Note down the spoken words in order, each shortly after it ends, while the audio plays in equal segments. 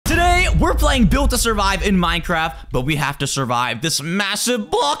we're playing Built to Survive in Minecraft, but we have to survive this massive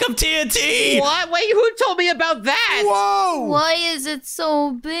block of TNT. What? Wait, who told me about that? Whoa! Why is it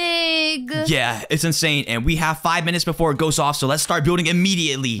so big? Yeah, it's insane, and we have 5 minutes before it goes off, so let's start building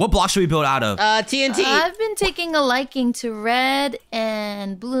immediately. What block should we build out of? TNT. I've been taking a liking to red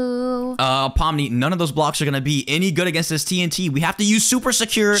and blue. Pomni, none of those blocks are gonna be any good against this TNT. We have to use super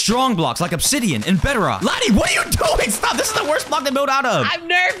secure, strong blocks like obsidian and bedrock. Laddy, what are you doing? Stop, this is the worst block to build out of. I'm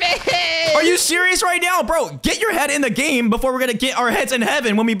nervous. Are you serious right now? Bro, get your head in the game before we're gonna get our heads in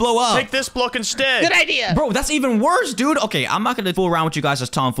heaven when we blow up. Take this block instead. Good idea. Bro, that's even worse, dude. Okay, I'm not gonna fool around with you guys as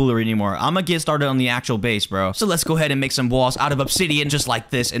tomfoolery anymore. I'm gonna get started on the actual base, bro. So let's go ahead and make some walls out of obsidian just like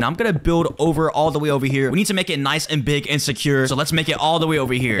this. And I'm gonna build over all the way over here. We need to make it nice and big and secure. So let's make it all the way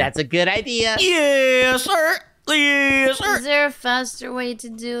over here. That's a good idea. Yes, sir. Yes, sir. Is there a faster way to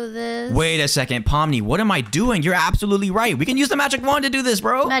do this? Wait a second, Pomni, what am I doing? You're absolutely right. We can use the magic wand to do this,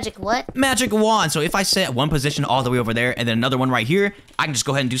 bro. Magic what? Magic wand. So if I set one position all the way over there and then another one right here, I can just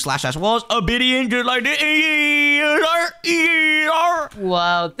go ahead and do / walls, obsidian, just like this.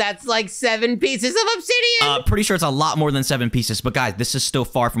 Whoa, that's like 7 pieces of obsidian. Pretty sure it's a lot more than 7 pieces. But guys, this is still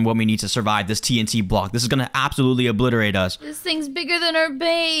far from what we need to survive this TNT block. This is gonna absolutely obliterate us. This thing's bigger than our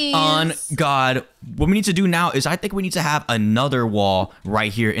base. On God. What we need to do now is I think we need to have another wall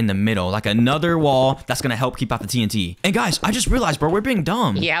right here in the middle. Like another wall that's gonna help keep out the TNT. And guys, I just realized, bro, we're being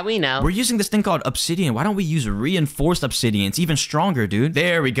dumb. Yeah, we know. We're using this thing called obsidian. Why don't we use reinforced obsidian? It's even stronger, dude.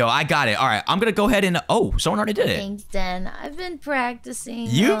 There we go. I got it. All right, I'm gonna go ahead and... Oh, someone already did it. Thanks, Dan. I've been practicing.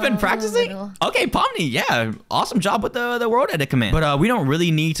 You've been practicing? little. Okay, Pomni, yeah. Awesome job with the world edit command. But we don't really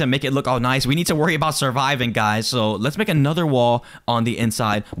need to make it look all nice. We need to worry about surviving, guys. So let's make another wall on the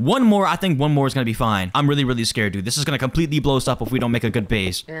inside. One more. I think one more is gonna be fine. I'm really scared, dude. This is gonna completely blow us up if we don't make a good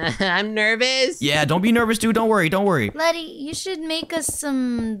base. I'm nervous. Yeah, don't be nervous, dude. Don't worry. Laddy, you should make us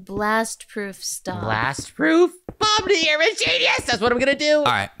some blast-proof stuff. Blast-proof? Pomni, you're a genius. That's what I'm gonna do. All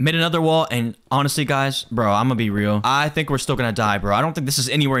right, made another wall, and honestly, guys, bro, I'm gonna be real. I think we're still gonna die, bro. I don't think this is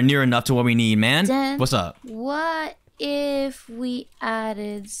anywhere near enough to what we need, man. Dan, what's up? What if we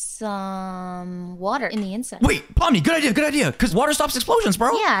added some water in the inside? Wait, Pomni, good idea. Because water stops explosions,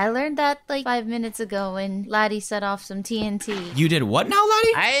 bro. Yeah, I learned that like 5 minutes ago when Laddy set off some TNT. You did what now,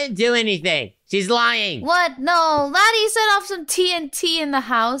 Laddy? I didn't do anything. She's lying. What? No, Laddy set off some TNT in the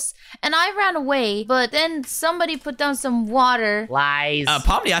house, and I ran away, but then somebody put down some water. Lies.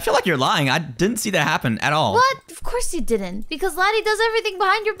 Pomni, I feel like you're lying. I didn't see that happen at all. What? Of course you didn't, because Laddy does everything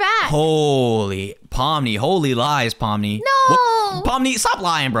behind your back. Holy Pomni, holy lies, Pomni. No! Pomni, stop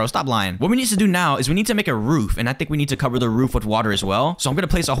lying, bro. Stop lying. What we need to do now is we need to make a roof, and I think we need to cover the roof with water as well. So I'm gonna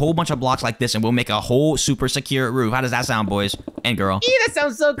place a whole bunch of blocks like this, and we'll make a whole super secure roof. How does that sound, boys and girl? Yeah, that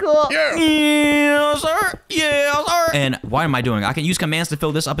sounds so cool. Yeah, sir. Yeah, sir. And what am I doing? I can use commands to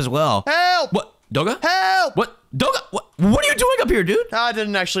fill this up as well. Help! What? Doga? Help! What? Doga? What are you doing up here, dude? I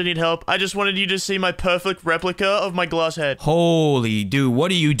didn't actually need help. I just wanted you to see my perfect replica of my glass head. Holy dude, what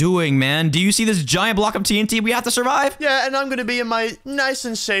are you doing, man? Do you see this giant block of TNT we have to survive? Yeah, and I'm gonna be in my nice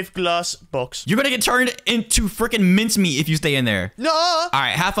and safe glass box. You're gonna get turned into freaking mincemeat if you stay in there. No!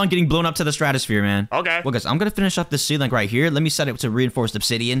 Alright, have fun getting blown up to the stratosphere, man. Okay. Well, guys, I'm gonna finish up this ceiling right here. Let me set it to reinforced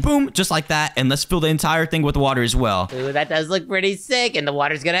obsidian. Boom, just like that. And let's fill the entire thing with water as well. Ooh, that does look pretty sick, and the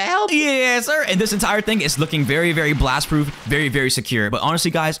water's gonna help. Yeah, sir. And this entire thing is looking very blast-proof, very secure. But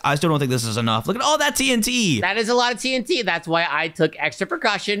honestly, guys, I still don't think this is enough. Look at all that TNT. That is a lot of TNT. That's why I took extra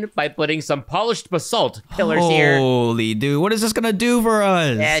precaution by putting some polished basalt pillars here. Holy dude, what is this gonna do for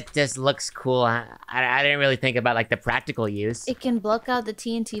us? It just looks cool. I didn't really think about like the practical use. It can block out the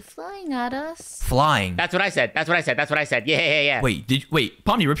TNT flying at us. Flying. That's what I said. Yeah. Wait,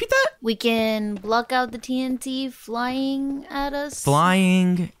 Pomni, repeat that? We can block out the TNT flying at us.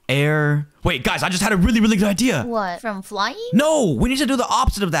 Flying, air. Wait, guys, I just had a really good idea. What? From flying? No, we need to do the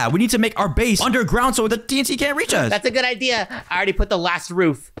opposite of that. We need to make our base underground so the TNT can't reach us. That's a good idea. I already put the last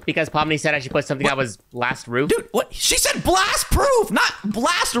roof because Pomni said I should put something that was last roof. Dude, what? She said blast proof, not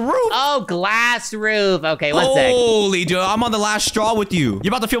blast roof. Oh, glass roof. Okay, one sec. Holy dude, I'm on the last straw with you. You're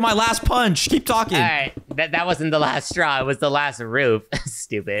about to feel my last punch. Keep talking. All right, that wasn't the last straw. It was the last roof.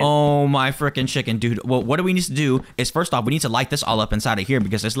 Stupid. Oh my freaking chicken, dude. Well, what do we need to do is first off, we need to light this all up inside of here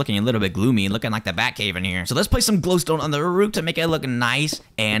because it's looking a little bit gloomy, looking like the bat cave in here. So let's place some glowstone on the roof to make it look nice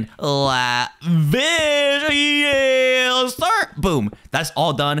and lavish. Yeah, start. Boom. That's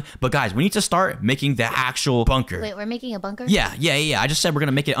all done. But guys, we need to start making the actual bunker. Wait, we're making a bunker? Yeah. I just said we're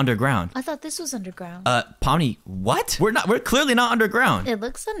gonna make it underground. I thought this was underground. Pomni, what? We're clearly not underground. It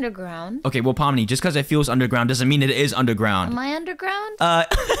looks underground. Okay, well, Pomni, just because it feels underground doesn't mean it is underground. Am I underground?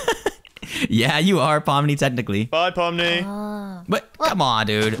 Yeah, you are, Pomni, technically. Bye, Pomni. But come on,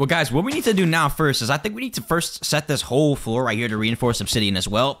 dude. Well, guys, what we need to do now first is I think we need to first set this whole floor right here to reinforce obsidian as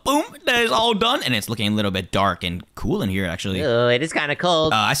well. Boom. That is all done. And it's looking a little bit dark and cool in here, actually. Oh, it is kind of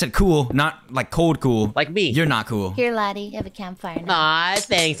cold. I said cool, not like cold cool. Like me. You're not cool. Here, Laddy, you have a campfire now. Aw,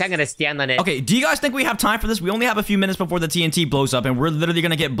 thanks. I'm gonna stand on it. Okay, do you guys think we have time for this? We only have a few minutes before the TNT blows up, and we're literally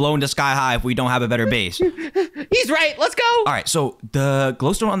gonna get blown to sky high if we don't have a better base. He's right. Let's go. All right, so the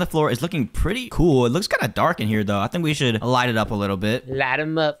glowstone on the floor is looking pretty cool. It looks kind of dark in here, though. I think we should light it up a little bit. Light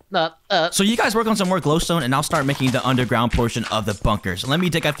him up. So you guys work on some more glowstone, and I'll start making the underground portion of the bunker. So let me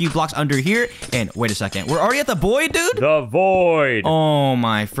dig a few blocks under here, and wait a second. We're already at the void, dude? The void. Oh,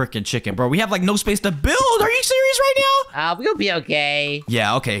 my freaking chicken, bro. We have, like, no space to build. Are you serious right now? We'll be okay.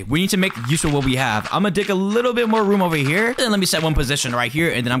 Yeah, okay. We need to make use of what we have. I'm gonna dig a little bit more room over here. Then let me set one position right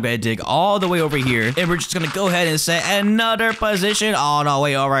here, and then I'm gonna dig all the way over here. And we're just gonna go ahead and set another position all the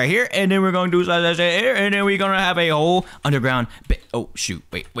way over here. And then we're gonna do something here, and then we're gonna have a whole underground oh, shoot.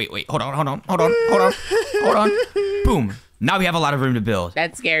 Wait. Hold on. Boom. Now we have a lot of room to build.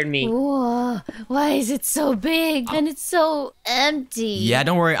 That scared me. Whoa, why is it so big and it's so empty? Yeah,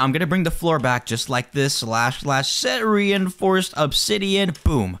 don't worry. I'm gonna bring the floor back just like this. Slash set reinforced obsidian.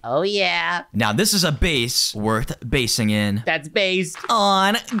 Boom. Oh, yeah. Now this is a base worth basing in. That's based.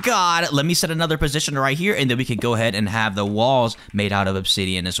 On God. Let me set another position right here, and then we can go ahead and have the walls made out of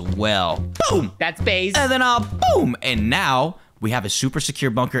obsidian as well. Boom. That's based. And then boom. And now we have a super secure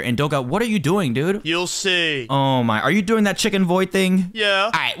bunker. And Doga, what are you doing, dude? You'll see. Oh my, are you doing that chicken void thing? Yeah.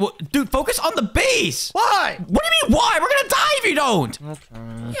 All right, well, dude, focus on the base. Why? What do you mean, why? We're gonna die if you don't.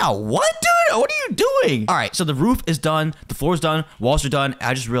 Yeah, what, dude? What are you doing? All right, so the roof is done. The floor's done. Walls are done.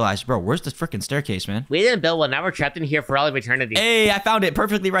 I just realized, bro, where's this freaking staircase, man? We didn't build one. Now we're trapped in here for all of eternity. Hey, I found it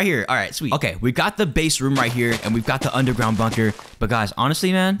perfectly right here. All right, sweet. Okay, we've got the base room right here, and we've got the underground bunker. But guys,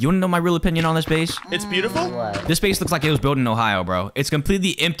 honestly, man, you wanna know my real opinion on this base? It's beautiful. What? This base looks like it was built in Ohio, bro. It's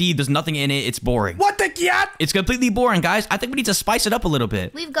completely empty. There's nothing in it. It's boring. What the cat? It's completely boring, guys. I think we need to spice it up a little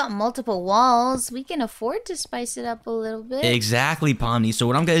bit. We've got multiple walls. We can afford to spice it up a little bit. Exactly, Pomni. So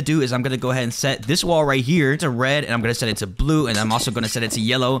what I'm going to do is I'm going to go ahead and set this wall right here to red, and I'm going to set it to blue, and I'm also going to set it to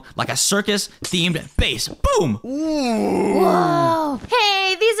yellow, like a circus-themed base. Boom! Whoa!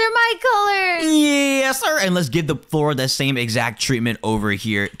 Hey, these are my colors! Yes, sir! And let's give the floor the same exact treatment over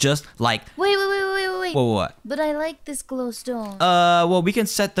here, just like... Wait. What? But I like this glowstone. Well, we can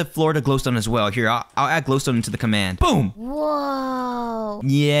set the floor to glowstone as well. Here, I'll add glowstone into the command. Boom! Whoa!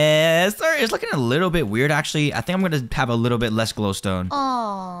 Yes, sir. It's looking a little bit weird, actually. I think I'm going to have a little bit less glowstone.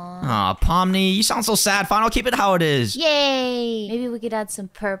 Aww. Aw, Pomni, you sound so sad. Fine, I'll keep it how it is. Yay! Maybe we could add some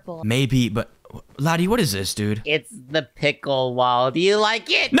purple. Maybe, but... Laddy, what is this, dude? It's the pickle wall. Do you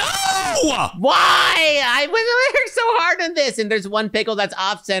like it? No! Why? I worked so hard on this, and there's one pickle that's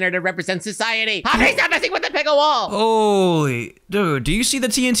off-center to represent society. Pomni, stop messing with the pickle wall. Holy, dude, do you see the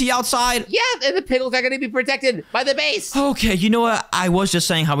TNT outside? Yeah, and the pickles are going to be protected by the base. Okay, you know what? I was just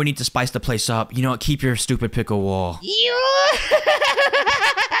saying how we need to spice the place up. You know what? Keep your stupid pickle wall.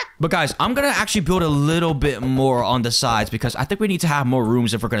 But guys, I'm gonna actually build a little bit more on the sides because I think we need to have more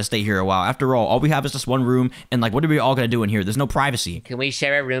rooms if we're gonna stay here a while. After all we have is just one room, and like, what are we all gonna do in here? There's no privacy. Can we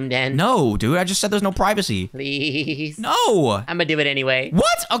share a room then? No, dude, I just said there's no privacy. Please. No. I'm gonna do it anyway.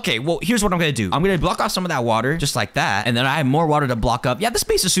 What? Okay, well, here's what I'm gonna do. I'm gonna block off some of that water, just like that, and then I have more water to block up. Yeah, this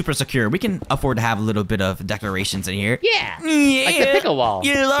space is super secure. We can afford to have a little bit of decorations in here. Yeah. Like the pickle wall.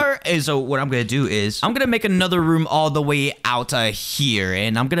 Yeah. And so what I'm gonna do is I'm gonna make another room all the way out here,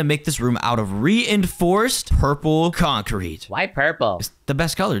 and I'm gonna make this room out of reinforced purple concrete. Why purple? It's the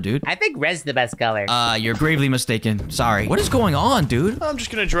best color, dude. I think red's the best color. You're gravely mistaken. Sorry. What is going on, dude? I'm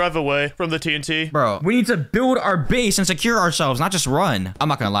just gonna drive away from the TNT. Bro, we need to build our base and secure ourselves, not just run. I'm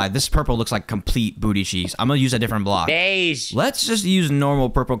not gonna lie, this purple looks like complete booty cheeks. I'm gonna use a different block. Beige. Let's just use normal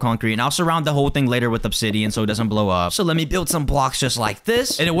purple concrete, and I'll surround the whole thing later with obsidian so it doesn't blow up. So let me build some blocks just like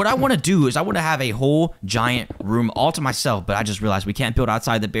this. And what I want to do is I want to have a whole giant room all to myself, but I just realized we can't build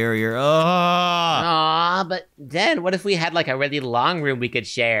outside the barrier. Aw, but then what if we had like a really long room we could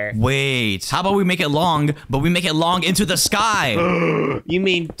share? Wait, how about we make it long, but we make it long into the sky? You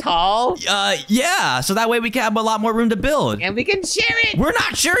mean tall? Yeah, so that way we can have a lot more room to build. And we can share it. We're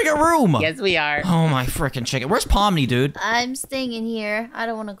not sharing a room. Yes, we are. Oh my freaking chicken. Where's Pomni, dude? I'm staying in here. I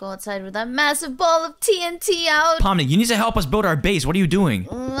don't want to go outside with that massive ball of TNT out. Pomni, you need to help us build our base. What are you doing?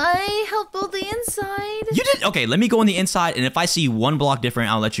 I helped build the inside. You did? Okay, let me go on the inside, and if I see one block different,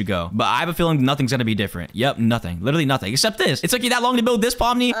 I'll let you go. But I have a feeling nothing's gonna be different. Yep, nothing. Literally nothing. Except this. It took you that long to to build this,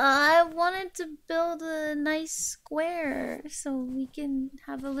 Pomni? I wanted to build a nice square so we can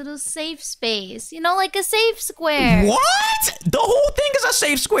have a little safe space. You know, like a safe square. What? The whole thing is a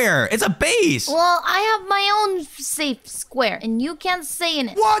safe square. It's a base. Well, I have my own safe square, and you can't stay in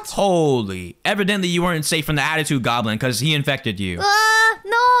it. What? Holy. Evidently, you weren't safe from the attitude goblin because he infected you.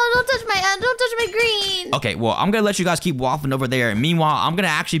 No, don't touch my green. Okay, well, I'm going to let you guys keep waffling over there. Meanwhile, I'm going to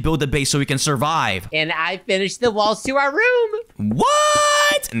actually build the base so we can survive. And I finished the walls to our room.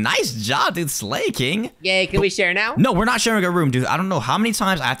 What? Nice job, dude. Slay, King. Yay, can we share now? No, we're not sharing a room, dude. I don't know how many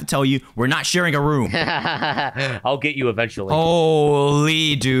times I have to tell you we're not sharing a room. I'll get you eventually.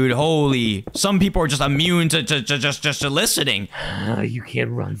 Holy, dude. Holy. Some people are just immune to just listening. You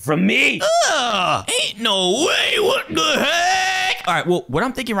can't run from me. Ain't no way. What the heck? All right, well, what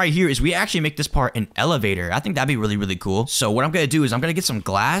I'm thinking right here is we actually make this part an elevator. I think that'd be really, really cool. So what I'm going to do is I'm going to get some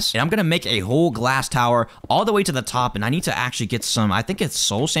glass, and I'm going to make a whole glass tower all the way to the top, and I need to actually get some, I think it's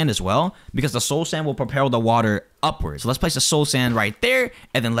soul sand as well, because the soul sand will propel the water upwards. So let's place the soul sand right there,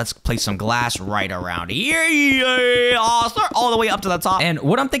 and then let's place some glass right around here. Yeah, I'll start all the way up to the top. And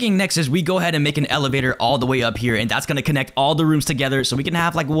what I'm thinking next is we go ahead and make an elevator all the way up here, and that's gonna connect all the rooms together so we can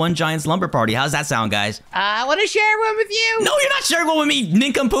have like one giant slumber party. How's that sound, guys? I want to share one with you. No, you're not sharing one with me,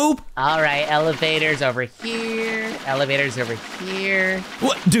 nincompoop. All right, elevators over here. Elevators over here.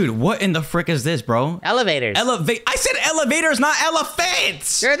 What, dude? What in the frick is this, bro? Elevators. I said elevators, not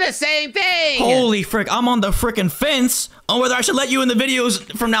elephants. They're the same thing. Holy frick! I'm on the frickin' fence on whether I should let you in the videos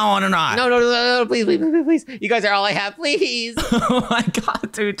from now on or not. No, please. You guys are all I have, please. Oh my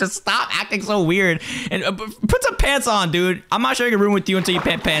god, dude, just stop acting so weird and put some pants on, dude. I'm not sharing a room with you until you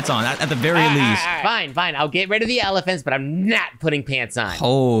put pants on, at the very least. Fine. I'll get rid of the elephants, but I'm not putting pants on.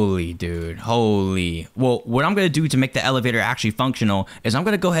 Holy, dude, holy. Well, what I'm gonna do to make the elevator actually functional is I'm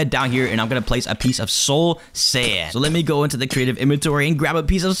gonna go ahead down here and I'm gonna place a piece of soul sand. So let me go into the creative inventory and grab a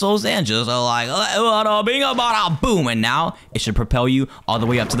piece of soul sand, just like boom, and now it should propel you all the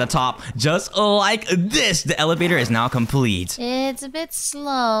way up to the top, just like this. The elevator is now complete. It's a bit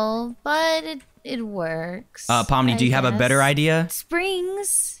slow, but it works. Pomni, do you have a better idea?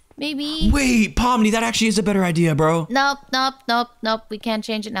 Springs. Maybe. Wait, Pomni, that actually is a better idea, bro. Nope. We can't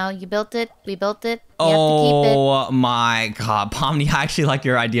change it now. You built it. We built it. You have to keep it. Oh my god, Pomni, I actually like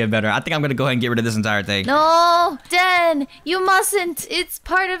your idea better. I think I'm gonna go ahead and get rid of this entire thing. No, Den, you mustn't. It's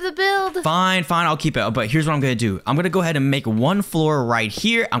part of the build. Fine, I'll keep it. But here's what I'm gonna do. I'm gonna go ahead and make one floor right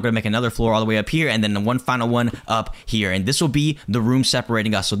here. I'm gonna make another floor all the way up here, and then the one final one up here. And this will be the room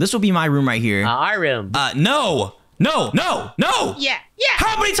separating us. So this will be my room right here. Our room. No. Yeah.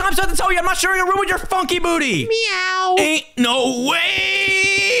 How many times do I have to tell you I'm not sharing a room with your funky booty? Meow. Ain't no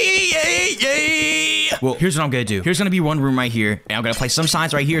way. Yay. Well, here's what I'm gonna do. Here's gonna be one room right here, and I'm gonna place some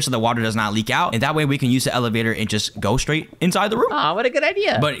signs right here so the water does not leak out, and that way we can use the elevator and just go straight inside the room. Oh, what a good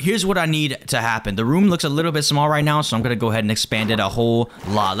idea. But here's what I need to happen. The room looks a little bit small right now, so I'm gonna go ahead and expand it a whole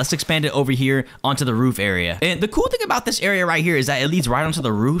lot. Let's expand it over here onto the roof area. And the cool thing about this area right here is that it leads right onto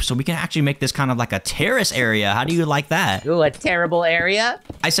the roof, so we can actually make this kind of like a terrace area. How do you like that? Ooh, a terrible area.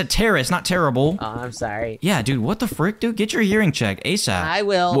 I said terrace, not terrible. Oh, I'm sorry. Yeah, dude, what the frick, dude? Get your hearing checked ASAP. I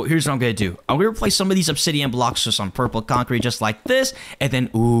will. Well, here's what I'm gonna do. I'm gonna replace some of these obsidian blocks with some purple concrete just like this. And then,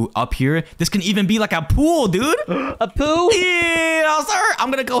 ooh, up here, this can even be like a pool, dude. A poo? Yeah, sir. I'm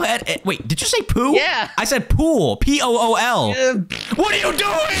gonna go ahead and... Wait, did you say poo? Yeah. I said pool. P-O-O-L. What are you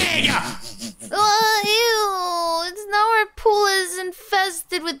doing? Ew. It's now our pool is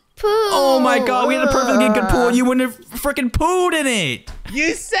infested with poo. Oh my god, we had a perfectly good pool and you wouldn't have freaking pooed in it.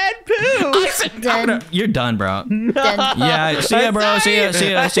 You said poo. I said, you're done, bro. Den, Yeah, see ya, bro. See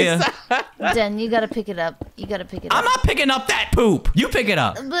ya. Den, you gotta pick it up. I'm not picking up that poop. You pick it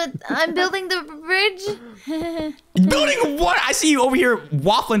up. But I'm building the bridge. Building what? I see you over here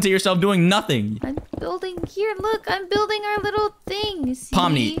waffling to yourself doing nothing. I'm building here. Look, I'm building our little thing. See?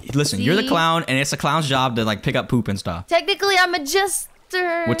 Pomni, listen, you're the clown and it's a clown's job to like pick up poop and stuff. Technically, I'm a jester.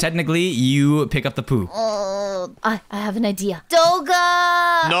 Well, technically, you pick up the poop. Oh, I have an idea.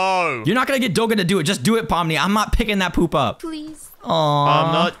 Doga! No. You're not gonna get Doga to do it. Just do it, Pomni. I'm not picking that poop up. Please. Aww.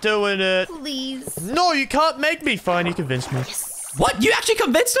 I'm not doing it. Please. No, you can't make me. Fine, you convinced me. Yes. What? You actually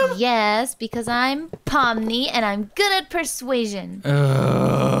convinced him? Yes, because I'm Pomni and I'm good at persuasion.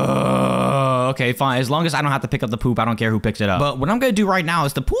 Okay, fine. As long as I don't have to pick up the poop, I don't care who picks it up. But what I'm gonna do right now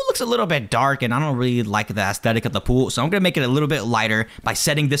is the pool looks a little bit dark and I don't really like the aesthetic of the pool. So I'm gonna make it a little bit lighter by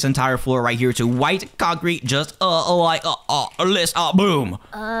setting this entire floor right here to white concrete, just like boom.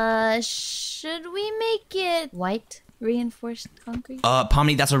 Should we make it white? reinforced concrete?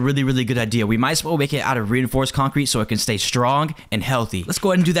 Pomni, that's a really, really good idea. We might as well make it out of reinforced concrete so it can stay strong and healthy. Let's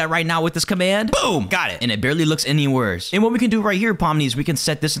go ahead and do that right now with this command. Boom! Got it. And it barely looks any worse. And what we can do right here, Pomni, is we can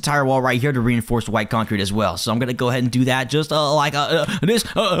set this entire wall right here to reinforced white concrete as well. So I'm gonna go ahead and do that just like this.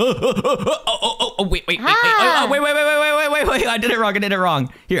 Wait. I did it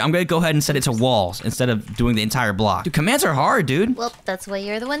wrong. Here, I'm gonna go ahead and set it to walls instead of doing the entire block. Dude, commands are hard, dude. Well, that's why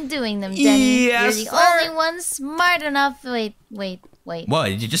you're the one doing them, Denny. Yes, you're the sir. only one smart enough. Wait. What,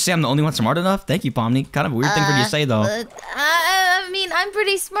 did you just say I'm the only one smart enough? Thank you, Pomni. Kind of a weird thing for you to say, though. I mean, I'm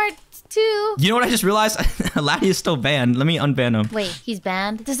pretty smart, too. You know what I just realized? Laddy is still banned. Let me unban him. Wait, he's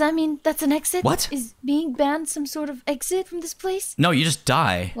banned? Does that mean that's an exit? What? Is being banned some sort of exit from this place? No, you just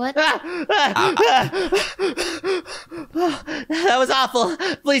die. What? That was awful.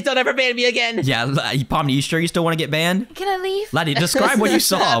 Please don't ever ban me again. Yeah, Pomni, you sure you still want to get banned? Can I leave? Laddie, describe what you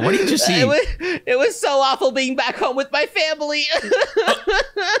saw. What did you see? It was so awful being back home with my family.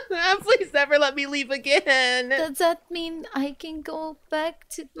 Please never let me leave again. Does that mean I can go back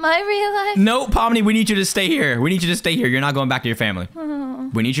to my real life? No, Pomni, we need you to stay here. You're not going back to your family.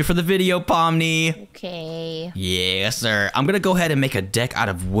 We need you for the video, Pomni. Okay. Yes, sir. I'm gonna go ahead and make a deck out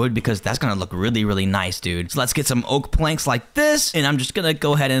of wood because that's gonna look really, really nice, dude. So let's get some oak planks like this, and I'm just gonna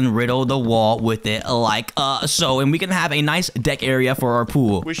go ahead and riddle the wall with it like so, and we can have a nice deck area for our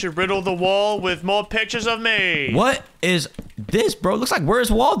pool. We should riddle the wall with more pictures of me. What is this, bro? Looks like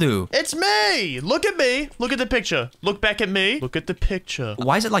where's Waldo? It's me. Look at me. Look at the picture. Look back at me. Look at the picture.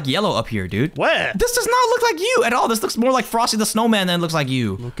 Why is it like yellow up here, dude? Where? This does not look like you at all. This looks more like Frosty the Snowman than it looks like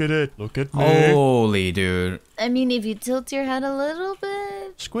you. Look at it. Look at me. Holy, dude. I mean, if you tilt your head a little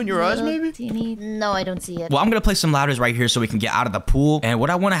bit. Squint your eyes, maybe? Teeny. No, I don't see it. Well, I'm gonna place some ladders right here so we can get out of the pool. And what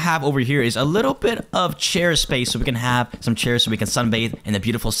I want to have over here is a little bit of chair space so we can have some chairs so we can sunbathe in the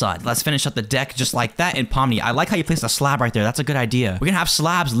beautiful sun. Let's finish up the deck just like that. And Pomni, I like how you placed a slab right there. That's a good idea. We can have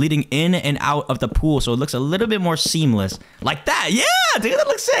slabs leading in and out of the pool so it looks a little bit more seamless. Like that. Yeah, dude, that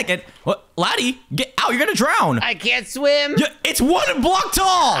looks sick. And what? Laddie, get out. You're gonna drown. I can't swim. Yeah, it's 1 block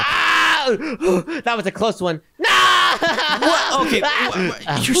tall. Ah! That was a close one. No! What? Okay,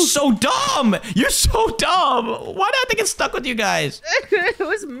 you're so dumb. You're so dumb. Why did I think it's stuck with you guys? It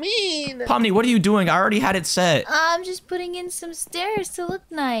was mean. Pomni, what are you doing? I already had it set. I'm just putting in some stairs to look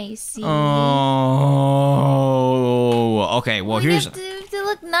nice. See? Oh, okay. Well, here's. They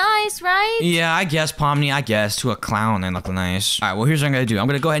look nice, right? Yeah, I guess, Pomni. I guess to a clown they look nice. All right. Well, here's what I'm gonna do. I'm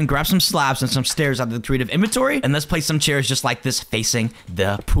gonna go ahead and grab some slabs and some stairs out of the creative inventory, and let's place some chairs just like this facing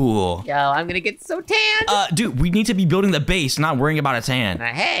the pool. Yo, I'm gonna get so tan. Dude, we need to be building the base, not worrying about a tan.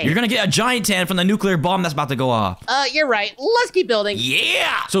 Hey. You're gonna get a giant tan from the nuclear bomb that's about to go off. You're right. Let's keep building.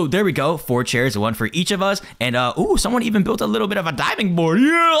 Yeah. So there we go. 4 chairs, 1 for each of us. And ooh, someone even built a little bit of a diving board.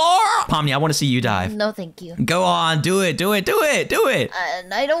 Yeah. Pomni, I want to see you dive. No, thank you. Go on, do it.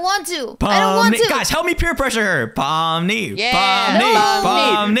 I don't want to. Pomni. I don't want to. Guys, help me peer pressure her. Pomni. Yeah.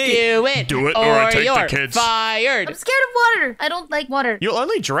 Pomni. Do it. or I take you're the kids. fired. I'm scared of water. I don't like water. You'll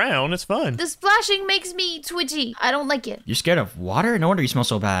only drown. It's fun. The splashing makes me twitchy. I don't like it. You're scared of water? No wonder you smell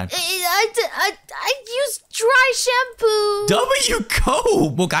so bad. I use dry shampoo.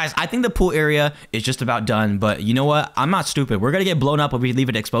 Go! Well, guys, I think the pool area is just about done, but you know what? I'm not stupid. We're gonna get blown up if we leave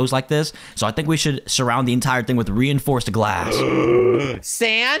it exposed like this, so I think we should surround the entire thing with reinforced glass.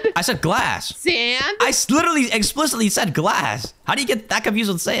 Sand? I said glass. Sand? I literally explicitly said glass. How do you get that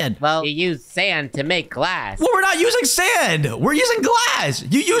confused with sand? Well, you use sand to make glass. Well, we're not using sand. We're using glass.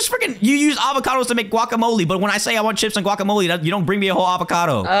 You use avocados to make guacamole, but when I say I want chips and guacamole, you don't bring me a whole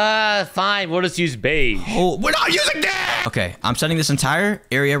avocado. Fine. We'll just use beige. Oh, we're not using that. Okay, I'm setting this entire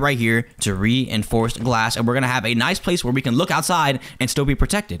area right here to reinforced glass, and we're gonna have a nice place where we can look outside and still be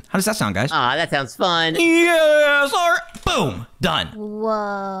protected. How does that sound, guys? Aw, that sounds fun. Yes, sir. Boom, done.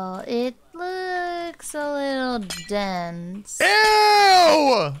 Whoa, it looks a little dense. Ew!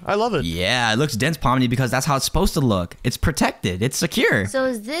 I love it. Yeah, it looks dense, Pomni, because that's how it's supposed to look. It's protected. It's secure. So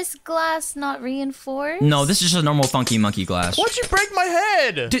is this glass not reinforced? No, this is just a normal funky monkey glass. Why'd you break my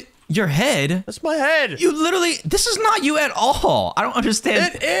head? Your head? That's my head. You literally, this is not you at all. I don't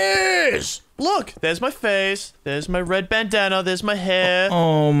understand. It is. Look, there's my face. There's my red bandana. There's my hair.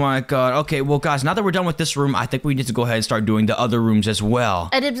 Oh my god. Okay, well, guys, now that we're done with this room, I think we need to go ahead and start doing the other rooms as well.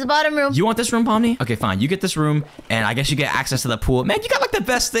 I did the bottom room. You want this room, Pomni? Okay, fine. You get this room, and I guess you get access to the pool. Man, you got like the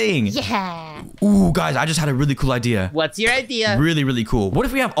best thing. Yeah. Ooh, guys, I just had a really cool idea. What's your idea? Really, really cool. What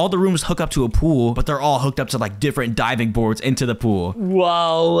if we have all the rooms hook up to a pool, but they're all hooked up to like different diving boards into the pool?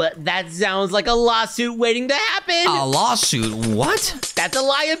 Whoa, that sounds like a lawsuit waiting to happen. A lawsuit? What? That's a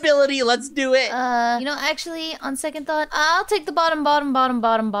liability. Let's do do it. Actually, on second thought, I'll take the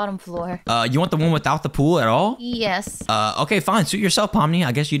bottom floor. You want the one without the pool at all? Yes. Okay, fine. Suit yourself, Pomni.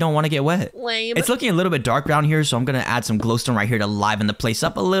 I guess you don't want to get wet. Lame. It's looking a little bit dark down here, so I'm gonna add some glowstone right here to liven the place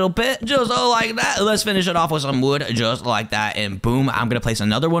up a little bit. Just like that. Let's finish it off with some wood, just like that. And boom, I'm gonna place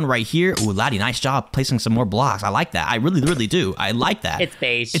another one right here. Ooh, Laddy, nice job placing some more blocks. I like that. I really, really do. I like that. It's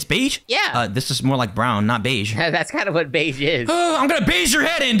beige. It's beige? Yeah. This is more like brown, not beige. That's kind of what beige is. I'm gonna beige your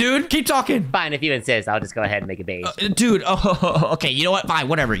head in, dude. Keep talking. Fine, if you insist, I'll just go ahead and make it beige. Dude, okay, you know what? Fine,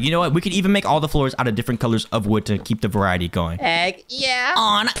 whatever. You know what? We could even make all the floors out of different colors of wood to keep the variety going. Heck, yeah.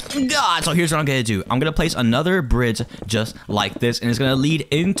 On God. So here's what I'm gonna do. I'm gonna place another bridge just like this, and it's gonna lead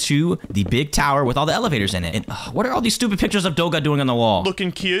into the big tower with all the elevators in it. And what are all these stupid pictures of Doga doing on the wall?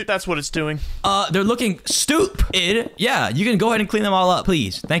 Looking cute. That's what it's doing. They're looking stupid. Yeah, you can go ahead and clean them all up,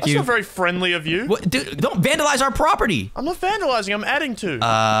 please. Thank That's you. not very friendly of you. What, dude, don't vandalize our property. I'm not vandalizing. I'm adding to.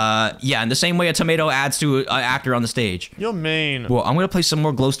 Yeah, in the same way a tomato adds to an actor on the stage. You're mean. Well, I'm gonna place some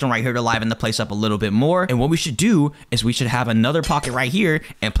more glowstone right here to liven the place up a little bit more. And what we should do is we should have another pocket right here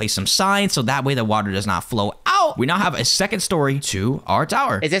and place some signs so that way the water does not flow out. We now have a second story to our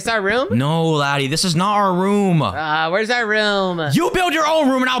tower. Is this our room? No, Laddie, this is not our room. Where's our room? You build your own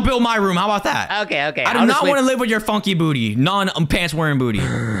room and I'll build my room. How about that? Okay. I do not want to live with your funky booty, non-pants wearing booty.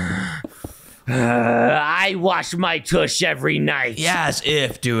 I wash my tush every night. Yeah, as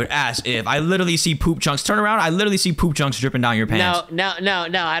if, dude, as if. I literally see poop chunks. Turn around, I literally see poop chunks dripping down your pants. No,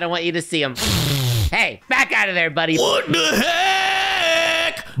 I don't want you to see them. Hey, back out of there, buddy. What the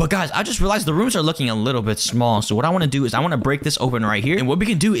heck? But guys, I just realized the rooms are looking a little bit small. So what I want to do is I want to break this open right here. And what we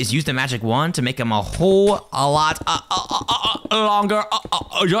can do is use the magic wand to make them a lot longer.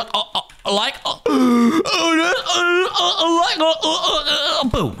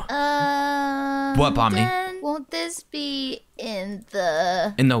 Boom. What, Pomni? Won't this be in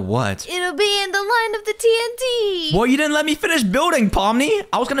the... In the what? It'll be in the line of the TNT. Well, you didn't let me finish building, Pomni.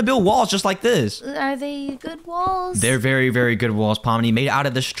 I was going to build walls just like this. Are they good walls? They're very, very good walls, Pomni. Made out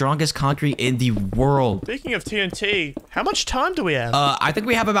of the strongest concrete in the world. Speaking of TNT, how much time do we have? I think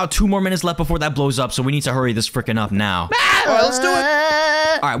we have about 2 more minutes left before that blows up, so we need to hurry this freaking up now. All right, let's do it.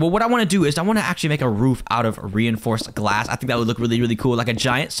 All right, well, what I want to do is I want to actually make a roof out of reinforced glass. I think that would look really, really cool, like a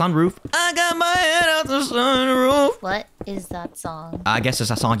giant sunroof. I got my head out the sunroof. What is that song? I guess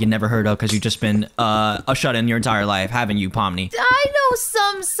it's a song you never heard of because you've just been a shut-in your entire life, haven't you, Pomni? I know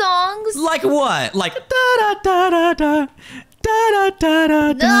some songs. Like what? Like da-da-da-da-da.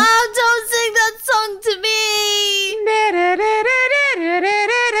 Da-da-da-da-da. No, don't sing that song to me.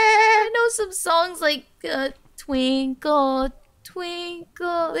 I know some songs like Twinkle,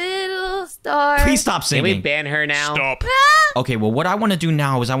 Twinkle, Little Star. Please stop Can singing. we ban her now? Stop. Okay, well, what I want to do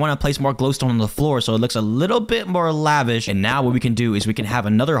now is I want to place more glowstone on the floor so it looks a little bit more lavish. And now what we can do is we can have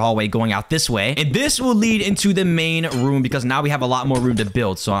another hallway going out this way. And this will lead into the main room because now we have a lot more room to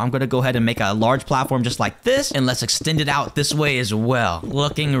build. So I'm going to go ahead and make a large platform just like this. And let's extend it out this way as well.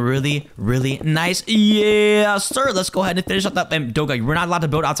 Looking really, really nice. Yeah, sir. Let's go ahead and finish up that. And Doga, we're not allowed to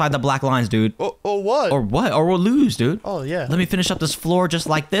build outside the black lines, dude. Or what? Or what? Or we'll lose, dude. Oh, yeah. Let me finish up this floor just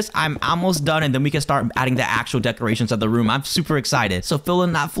like this. I'm almost done, and then we can start adding the actual decorations of the room. I'm super excited. So fill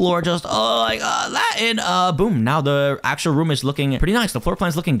in that floor just like that, and boom. Now the actual room is looking pretty nice. The floor plan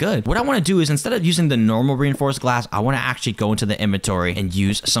is looking good. What I want to do is instead of using the normal reinforced glass, I want to actually go into the inventory and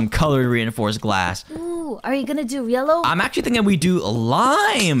use some colored reinforced glass. Ooh, are you gonna do yellow? I'm actually thinking we do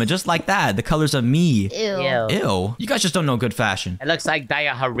lime, just like that. The colors of me. Ew. Ew. You guys just don't know good fashion. It looks like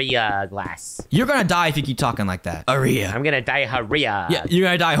diarrhea glass. You're gonna die if you keep talking like that. Aria. I'm gonna diarrhea. Yeah, you're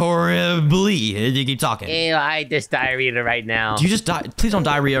gonna die horribly if you keep talking. Ew, I just diarrhea right now. Do you just die? Please don't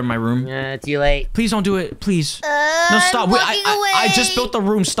diarrhea in my room. Too late. Please don't do it. Please. No, I'm stop. Wait, walking away. I just built the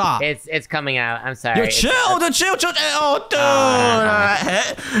room. Stop. It's coming out. I'm sorry. Yo, chill. Chill. Oh, dude.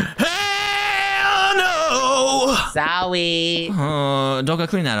 Hell no. Sorry. Doga,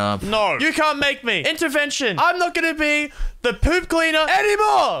 clean that up. No, you can't make me. Intervention. I'm not gonna be the poop cleaner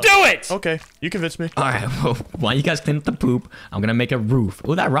anymore. Do it! Okay, you convinced me. All right. Well, while you guys clean up the poop, I'm gonna make a roof.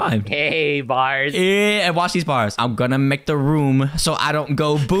 Oh, that rhymed. Hey, bars. Yeah, and watch these bars. I'm gonna make the room so I don't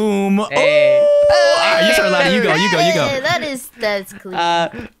go boom. Hey. Oh. All right, you start, Laddy. You go. Hey, that's clean.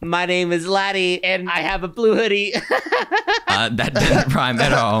 My name is Laddy, and I have a blue hoodie. That didn't rhyme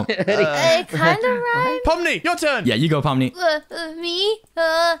at all. It kind of rhymes. Pomni, your turn. Yeah, you go, Pomni. Me?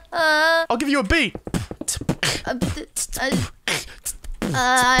 I'll give you a beat.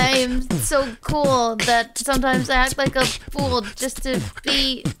 I'm so cool that sometimes I act like a fool just to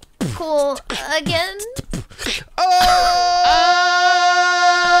be cool again. What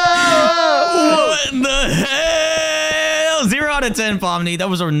the hell? 0 out of 10, Pomni.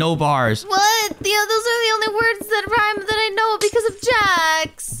 Those are no bars. What? Yeah, those are the only words that rhyme that I know because of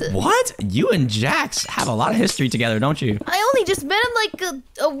Jax. What? You and Jax have a lot of history together, don't you? I only just met him like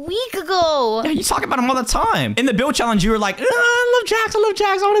a week ago. Yeah, you talk about him all the time. In the build challenge, you were like, I love Jax, I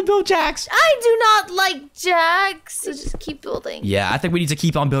want to build Jax. I do not like Jax. So just keep building. Yeah, I think we need to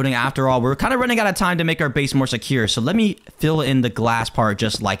keep on building after all. We're kind of running out of time to make our base more secure. So let me fill in the glass part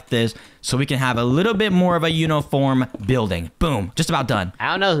just like this so we can have a little bit more of a uniform building. Boom. Just about done. I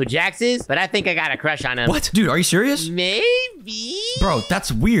don't know who Jax is, but I think I got a crush on him. What? Dude, are you serious? Maybe. Bro,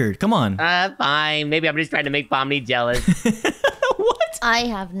 that's weird. Come on. Fine. Maybe I'm just trying to make Pomni jealous. What? I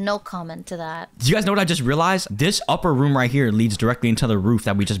have no comment to that. Do you guys know what I just realized? This upper room right here leads directly into the roof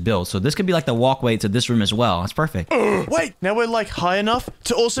that we just built. So this could be like the walkway to this room as well. That's perfect. Wait, now we're like high enough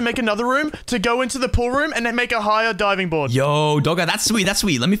to also make another room to go into the pool room and then make a higher diving board. Yo, Doga, that's sweet. That's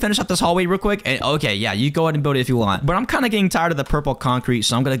sweet. Let me finish up this hallway real quick. And okay, yeah, you go ahead and build it if you want. But I'm kind of getting tired of the purple concrete,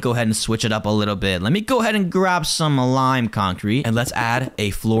 so I'm going to go ahead and switch it up a little bit. Let me go ahead and grab some lime concrete and let's add a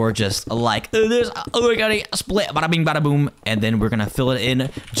floor just like this. Oh, we got a split. Bada bing, bada boom. And then we're going to fill it in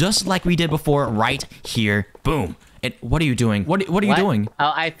just like we did before right here. Boom. And what are you doing? What are you doing?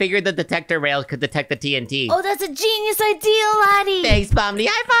 Oh, I figured the detector rails could detect the TNT. Oh, that's a genius idea, Laddy. Thanks, Pomni.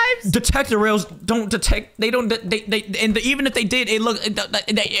 High fives. Detector rails don't detect. They don't. And even if they did, it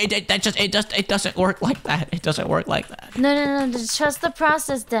doesn't work like that. It doesn't work like that. No. Just trust the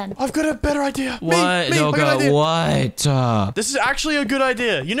process then. I've got a better idea. What, Doga? What? This is actually a good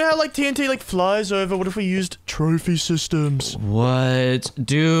idea. You know how like TNT like flies over? What if we used trophy systems? What,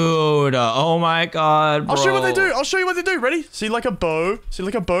 dude? Oh my God, bro. I'll show you what they do. I'll show you what they do. Ready? See like a bow. See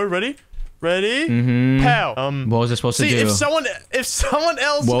like a bow. Ready? Ready? Pow. What was it supposed to do? If someone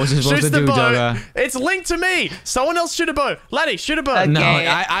else what was it supposed shoots to the do, bow, Doga? it's linked to me. Someone else shoot a bow. Laddie, shoot a bow. Okay. No,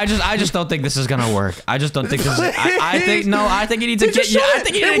 I just don't think this is gonna work. I just don't think this is. I think you need to They just get. shot I it.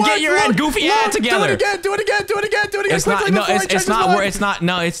 think you It need to get worked. your Look, goofy look, ad together. Do it again. Do it again. It's not. Quickly No, before he it's changes not. mind. It's not.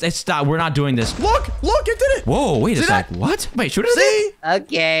 No, it's not. We're not doing this. Look, it did it. Whoa, wait a See sec. that? What? Wait, shoot it. See?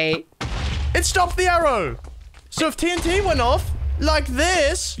 Okay. It stopped the arrow. So if TNT went off like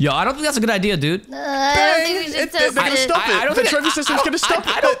this, Yo, I don't think that's a good idea, dude. I don't think we should they're test gonna it. stop it. I don't The think trophy it- system's gonna stop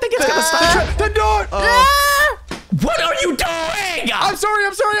it. I don't think it's gonna stop. They're not. Ah! What are you doing? I'm sorry.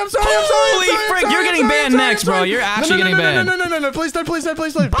 Holy frick, you're getting banned next, bro. You're actually getting banned. No. Please don't. Please.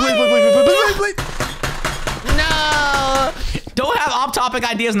 No. Don't have off-topic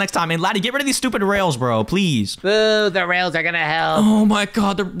ideas next time. And Laddie, get rid of these stupid rails, bro. Please. Boo, the rails are gonna help. Oh my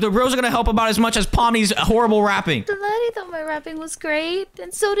God, the rails are gonna help about as much as Pomni's horrible rapping. Laddy thought my rapping was great,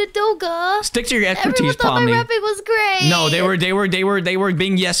 and so did Doga. Stick to your Everyone expertise, thought my Pomni. rapping was great. No, they were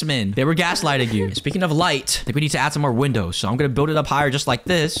being yes men. They were gaslighting you. Speaking of light, I think we need to add some more windows. So I'm gonna build it up higher just like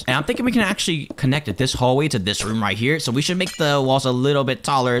this. And I'm thinking we can actually connect it this hallway to this room right here. So we should make the walls a little bit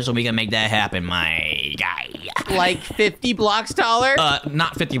taller so we can make that happen, my guy. Like 50 blocks taller?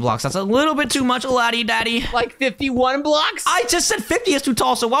 Not 50 blocks. That's a little bit too much, laddie daddy. Like 51 blocks? I just said 50 is too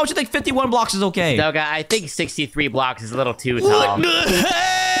tall, so why would you think 51 blocks is okay? Doga, I think 63 blocks is a little too What tall. the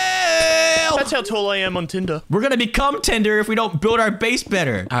hell? That's how tall I am on Tinder. We're gonna become Tinder if we don't build our base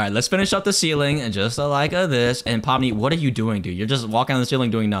better. All right, let's finish up the ceiling and just like this. And Pomni, what are you doing, dude? You're just walking on the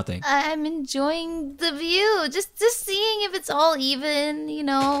ceiling doing nothing. I'm enjoying the view. Just seeing if it's all even, you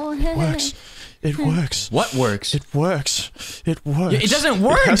know. Works. It works. What works? It works. It works. It doesn't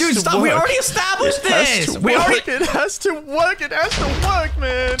work, has dude. to Stop. We work. already established It has this. to We work. already. It has to work. It has to work,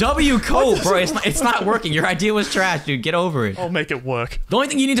 man. W code, bro. It's not working. Your idea was trash, dude. Get over it. I'll make it work. The only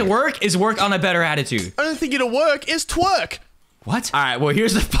thing you need to work is work on a better attitude. Only thing it'll work is twerk. What? All right, well,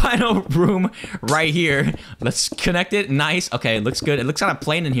 here's the final room right here. Let's connect it. Nice. Okay, it looks good. It looks kind of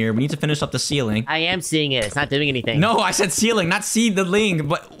plain in here. We need to finish up the ceiling. I am seeing it. It's not doing anything. No, I said ceiling, not see the link.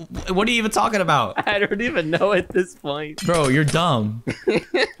 But what are you even talking about? I don't even know at this point. Bro, you're dumb.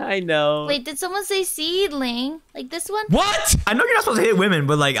 I know. Wait, did someone say seedling? Like this one? What? I know you're not supposed to hit women,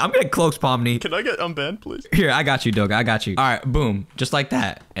 but like, I'm getting close, Pomni. Can I get unbanned, please? Here, I got you, Doga. I got you. All right, boom. Just like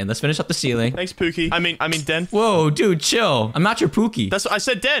that. And let's finish up the ceiling. Thanks, Pookie. I mean, Den. Whoa, dude, chill. I'm not your Pookie. That's what I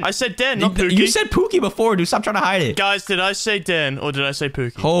said. Den. I said Den, not Pookie. You said Pookie before, dude. Stop trying to hide it. Guys, did I say Den or did I say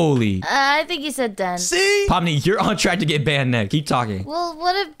Pookie? Holy. I think you said den. See? Pomni, you're on track to get banned next. Keep talking. Well,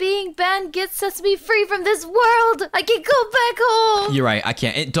 what if being banned sets me free from this world? I can go back home. You're right. I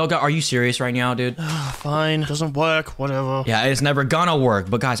can't. Doga, are you serious right now, dude? Fine. Doesn't work. Whatever. Yeah, it's never gonna work.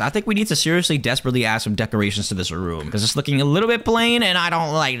 But guys, I think we need to seriously, desperately add some decorations to this room because it's looking a little bit plain and I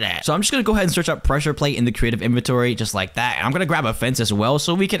don't like that. So I'm just gonna go ahead and search up pressure plate in the creative inventory just like that. And I'm gonna grab a fence as well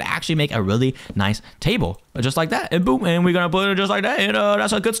so we can actually make a really nice table just like that. And boom, and we're gonna put it just like that. And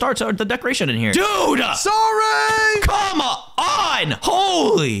that's a good start to the decoration in here. Dude! Sorry! Come on!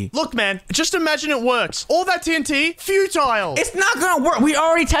 Holy! Look, man, just imagine it works. All that TNT, futile. It's not gonna work. We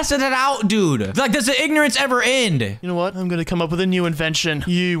already tested it out, dude. Like, does the ignorance ever end? You know what? I'm gonna come up with a new invention.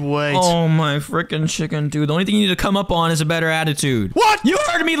 You wait. Oh my freaking chicken, dude. The only thing you need to come up on is a better attitude. What? You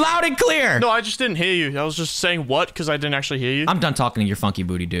heard me loud and clear. No, I just didn't hear you. I was just saying what because I didn't actually hear you. I'm done talking to your funky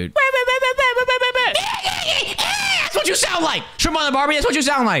booty, dude. That's what you sound like! Shrimp on the Barbie, that's what you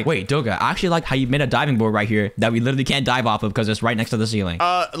sound like! Wait, Doga, I actually like how you made a diving board right here that we literally can't dive off of because it's right next to the ceiling.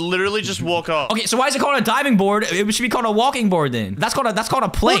 Literally just walk off. Okay, so why is it called a diving board? It should be called a walking board then. That's called a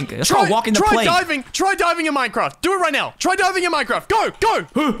plank. It's called walking the plank. Try diving in Minecraft. Do it right now. Try diving in Minecraft. Go!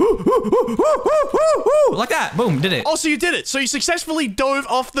 Like that. Boom, did it. Oh, so you did it. So you successfully dove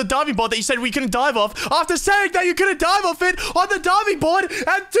off the diving board that you said we couldn't dive off after saying that you couldn't dive off it on the diving board,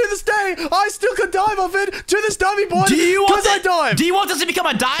 and to this day, I still can dive off it to this diving board because I dived. Do you want this to become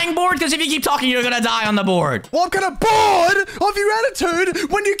a dying board? Because if you keep talking, you're gonna die on the board. Well, I'm kind of bored of your attitude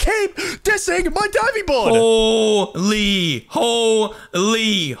when you keep dissing my diving board.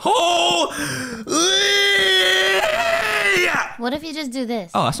 Holy. What if you just do this?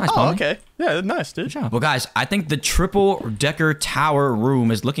 Oh, that's nice. Oh, Pomni. okay. Yeah, nice, dude. Good job. Well, guys, I think the triple-decker tower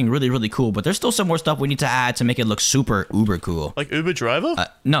room is looking really, really cool, but there's still some more stuff we need to add to make it look super uber cool. Like Uber driver?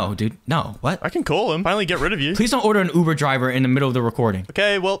 No, dude. No. What? I can call him. Finally get rid of you. Please don't order an Uber driver in the middle of the recording.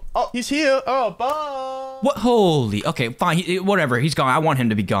 Okay, well, oh, he's here. Oh, bye. What? Holy. Okay, fine. Whatever. He's gone. I want him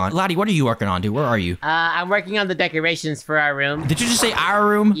to be gone. Laddy, what are you working on, dude? Where are you? I'm working on the decorations for our room. Did you just say our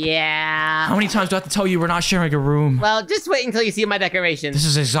room? Yeah. How many times do I have to tell you we're not sharing a room? Well, just wait until you see my decorations. This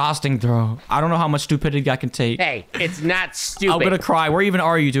is exhausting, bro. I don't know how much stupidity I can take. Hey, it's not stupid. I'm gonna cry. Where even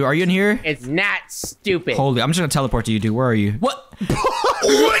are you, dude? Are you in here? It's not stupid. Holy, I'm just gonna teleport to you, dude. Where are you? What?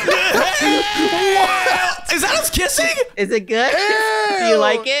 What the heck? Is that us kissing? Is it good? Do you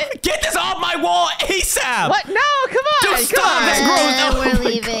like it? Get this off my wall ASAP! What? No, come on. Dude, stop this gross. We're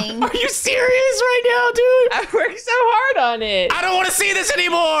leaving. Are you serious right now, dude? I worked so hard on it. I don't want to see this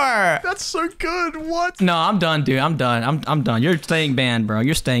anymore. That's so good. What? No, I'm done, dude. I'm done. I'm done. You're staying banned, bro.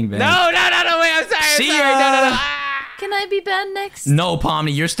 You're staying banned. No, wait, I'm sorry. See I'm sorry. ya. No. Can I be banned next? No,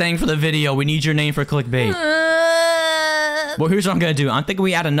 Pomni, you're staying for the video. We need your name for clickbait. Well, here's what I'm gonna do. I'm thinking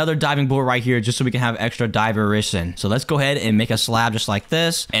we add another diving board right here just so we can have extra diversion. So let's go ahead and make a slab just like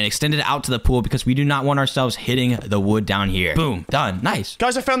this and extend it out to the pool because we do not want ourselves hitting the wood down here. Boom, done, nice.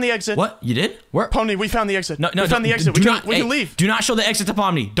 Guys, I found the exit. What, you did? Where? Pomni, we found the exit. No, we found the exit. We can leave. Do not show the exit to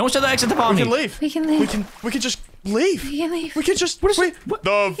Pomni. Don't show the exit to Pomni. We can leave. We can leave. We can just leave. We can leave. We can just wait.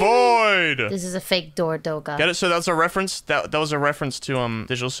 The void. This is a fake door, Doga. Get it? So that's a reference. That was a reference to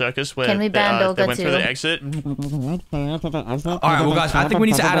Digital Circus where Can we ban they Doga went too? through the exit. All right, well, guys, I think we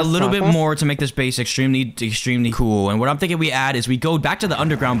need to add a little bit more to make this base extremely cool. And what I'm thinking we add is we go back to the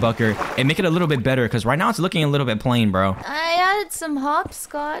underground bunker and make it a little bit better because right now it's looking a little bit plain, bro. I added some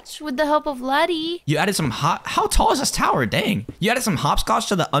hopscotch with the help of Laddy. You added some How tall is this tower? Dang. You added some hopscotch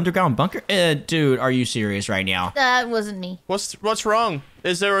to the underground bunker? Dude, are you serious right now? That wasn't me. What's wrong?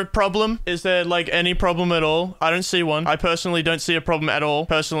 Is there a problem? Is there like any problem at all? I don't see one. I personally don't see a problem at all.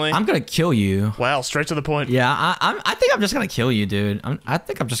 Personally, I'm gonna kill you. wow, straight to the point. Yeah, I think I'm just gonna kill you, dude. I'm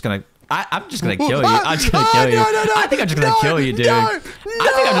just gonna kill you. I'm just gonna kill you. I think I'm just gonna kill you, dude. I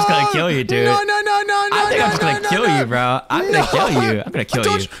think I'm just gonna kill you, dude. No. I think I'm just gonna kill you, bro. I'm gonna kill you. I'm gonna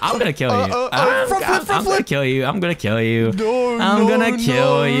kill you. I'm gonna kill you. I'm gonna kill you. I'm gonna kill you. I'm gonna kill you. I'm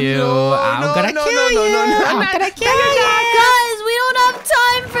gonna kill you. I'm gonna kill you. Guys, we don't have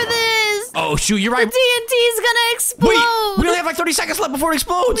time for this. Oh shoot, you're right. The TNT's gonna explode. Wait, we only have like 30 seconds left before it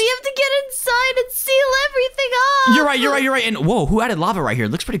explodes. We have to get inside and seal everything up. You're right. And whoa, who added lava right here? It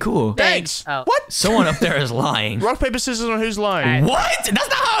looks pretty cool. Thanks. Oh. What? Someone up there is lying. Rock, paper, scissors on who's lying? What? That's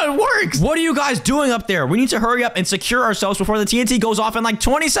not how it works. What are you guys doing up there? We need to hurry up and secure ourselves before the TNT goes off in like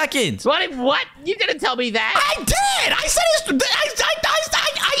 20 seconds. What? You didn't tell me that. I did. I said it's.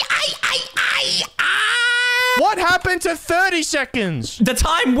 What happened to 30 seconds? The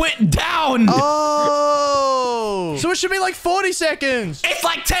time went down. Oh. So it should be like 40 seconds. It's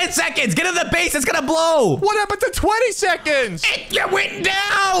like 10 seconds. Get in the base. It's gonna blow. What happened to 20 seconds? It went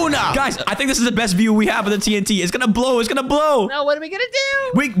down. down. Guys, I think this is the best view we have of the TNT. It's gonna blow. It's gonna blow. No, what are we gonna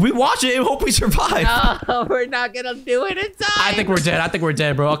do? We watch it and hope we survive. No, we're not gonna do it in time. I think we're dead. I think we're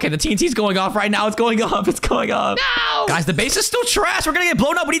dead, bro. Okay, the TNT's going off right now. It's going off. It's going off. No! Guys, the base is still trash. We're gonna get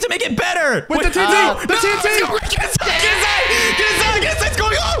blown up. We need to make it better. With the TNT! The TNT! Get inside! Get inside! Get inside! It's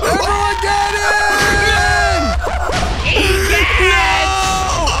going off! Everyone get in!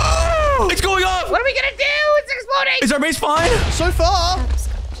 No! It's going off! What are we gonna do? It's exploding! Is our base fine? So far.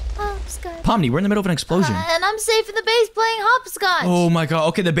 Hopscotch. Pomni, we're in the middle of an explosion. And I'm safe in the base playing hopscotch. Oh my god.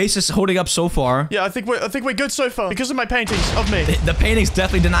 Okay, the base is holding up so far. Yeah, I think we're good so far because of my paintings of me. It's The paintings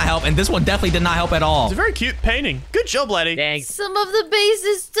definitely did not help, and this one definitely did not help at all. a very cute painting. Good job, Laddy. Thanks. Some of the base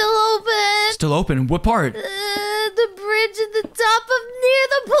is still open. Still open. What part? The bridge at the top of near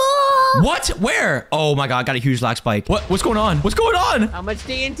the pool. What? Where? Oh my god, I got a huge lag spike. What's going on? What's going on? How much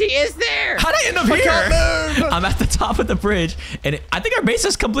TNT is there? How'd I end up I here? can't move. I'm at the top of the bridge, and I think our base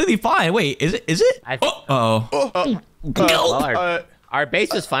is completely fine. Wait, is it? Is it? I think- Oh. Our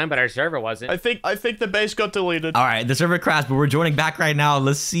base was fine, but our server wasn't. I think the base got deleted. All right, the server crashed, but we're joining back right now.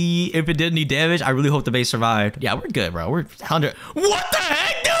 Let's see if it did any damage. I really hope the base survived. Yeah, we're good, bro. We're 100. What the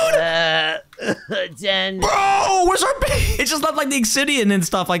heck, dude? 10. Bro, where's our base? It just left like the obsidian and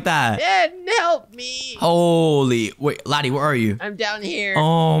stuff like that. 10, help me. Holy. Wait, Laddy, where are you? I'm down here.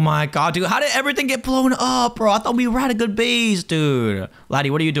 Oh my god, dude. How did everything get blown up, bro? I thought we had a good base, dude. Laddie,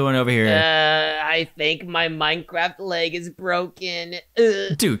 what are you doing over here? I think my Minecraft leg is broken.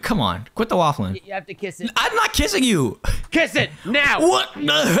 Dude, come on. Quit the waffling. You have to kiss it. I'm not kissing you. Kiss it now. What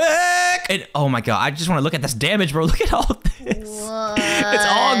the heck? Oh my god, I just want to look at this damage, bro. Look at all this. What? It's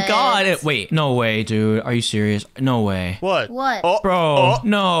all gone. Wait, no way, dude. Are you serious? No way. What? What? Oh, Bro, oh.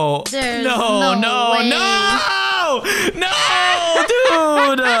 no. There's no, no way. no,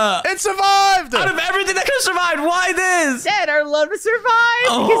 dude. It survived. Out of everything that could have survived, why this? Dad, our love to survive.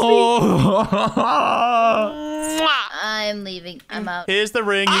 Oh. I'm leaving. I'm out. Here's the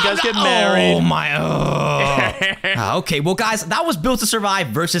ring. You guys get married. Oh my. Okay, well, guys, that was Built to Survive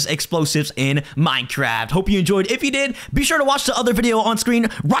versus Explosives in Minecraft. Hope you enjoyed. If you did, be sure to watch the other video on screen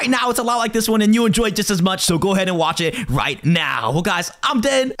right now. It's a lot like this one, and you enjoyed just as much. So go ahead and watch it right now. Well, guys, I'm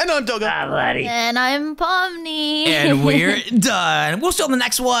dead. And I'm Doga. Laddy. And I'm Pomni. And we're done. We'll see you on the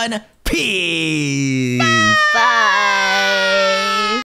next one. Peace. Bye.